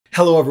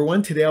Hello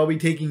everyone, today I'll be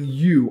taking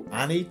you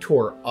on a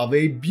tour of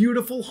a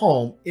beautiful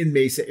home in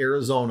Mesa,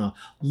 Arizona,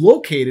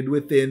 located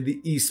within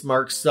the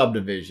Eastmark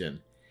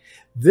subdivision.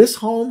 This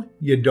home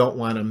you don't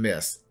want to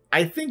miss.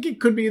 I think it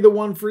could be the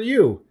one for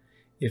you.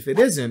 If it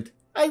isn't,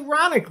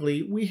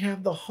 ironically, we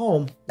have the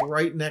home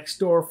right next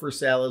door for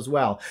sale as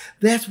well.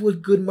 That's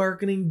what good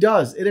marketing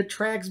does. It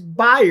attracts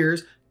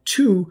buyers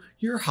to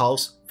your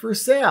house for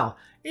sale.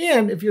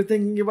 And if you're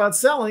thinking about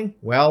selling,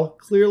 well,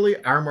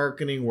 clearly our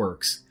marketing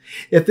works.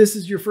 If this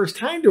is your first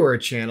time to our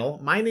channel,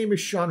 my name is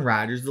Sean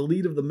Rogers, the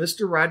lead of the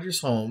Mr. Rogers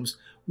Homes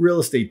real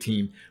estate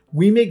team.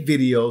 We make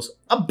videos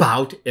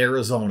about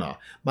Arizona.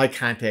 My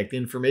contact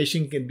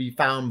information can be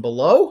found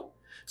below,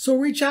 so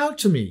reach out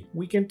to me.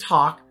 We can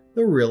talk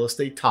the real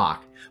estate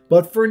talk.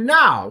 But for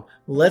now,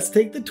 let's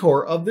take the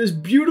tour of this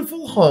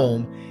beautiful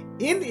home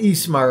in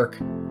Eastmark,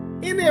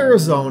 in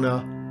Arizona,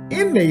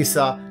 in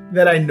Mesa,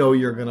 that I know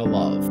you're gonna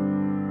love.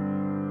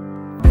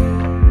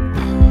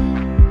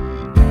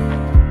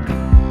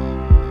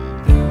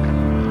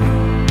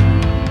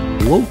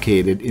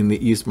 Located in the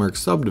Eastmark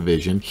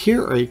subdivision,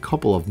 here are a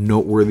couple of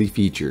noteworthy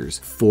features.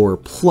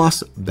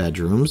 4+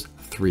 bedrooms,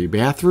 3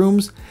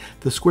 bathrooms,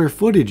 the square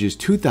footage is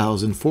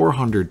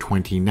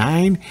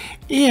 2,429,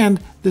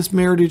 and this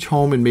Meritage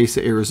home in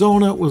Mesa,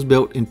 Arizona was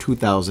built in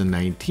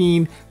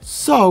 2019,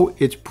 so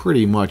it's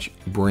pretty much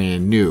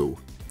brand new.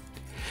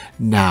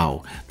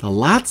 Now, the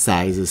lot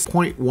size is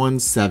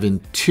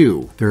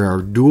 0.172. There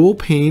are dual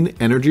pane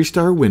Energy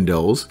Star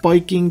windows,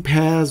 biking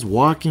paths,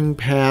 walking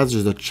paths,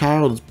 there's a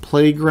child's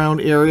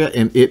playground area,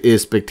 and it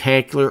is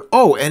spectacular.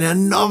 Oh, and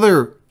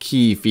another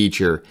key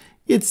feature,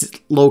 it's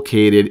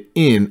located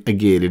in a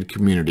gated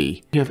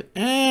community. If you have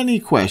any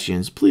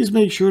questions, please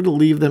make sure to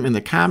leave them in the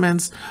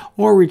comments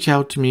or reach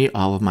out to me.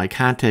 All of my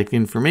contact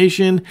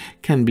information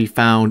can be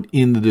found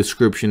in the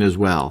description as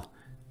well.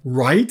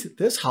 Right?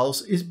 This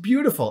house is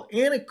beautiful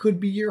and it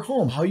could be your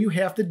home. All you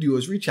have to do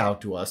is reach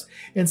out to us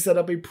and set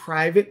up a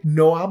private,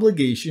 no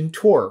obligation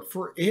tour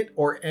for it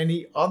or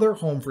any other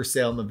home for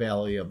sale in the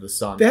Valley of the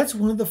Sun. That's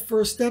one of the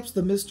first steps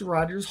the Mr.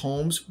 Rogers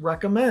Homes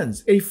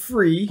recommends, a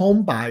free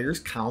home buyer's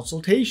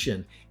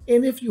consultation.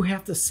 And if you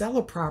have to sell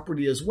a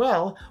property as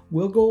well,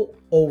 we'll go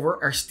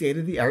over our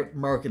state-of-the-art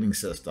marketing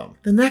system.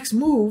 The next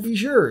move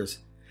is yours.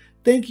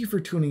 Thank you for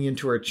tuning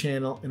into our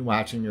channel and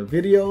watching our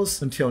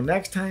videos. Until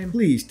next time,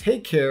 please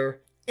take care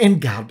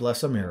and God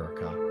bless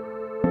America.